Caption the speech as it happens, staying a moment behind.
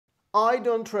I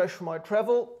don't trash my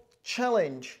travel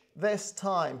challenge this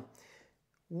time.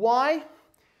 Why?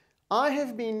 I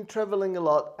have been traveling a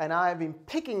lot and I have been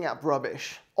picking up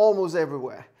rubbish almost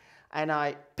everywhere. And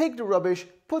I pick the rubbish,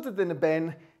 put it in a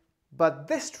bin, but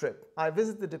this trip I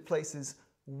visited the places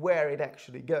where it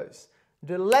actually goes.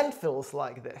 The landfills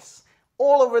like this,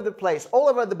 all over the place, all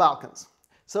over the Balkans.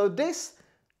 So this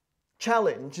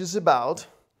challenge is about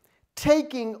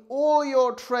taking all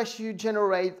your trash you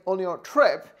generate on your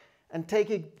trip and take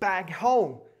it back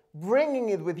home, bringing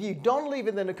it with you. Don't leave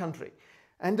it in the country.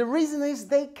 And the reason is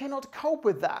they cannot cope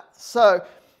with that. So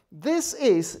this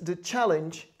is the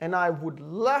challenge and I would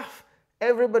love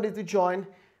everybody to join.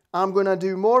 I'm gonna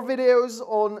do more videos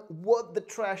on what the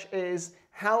trash is,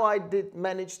 how I did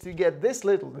manage to get this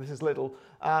is little,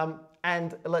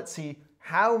 and let's see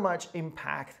how much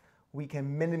impact we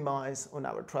can minimize on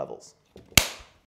our travels.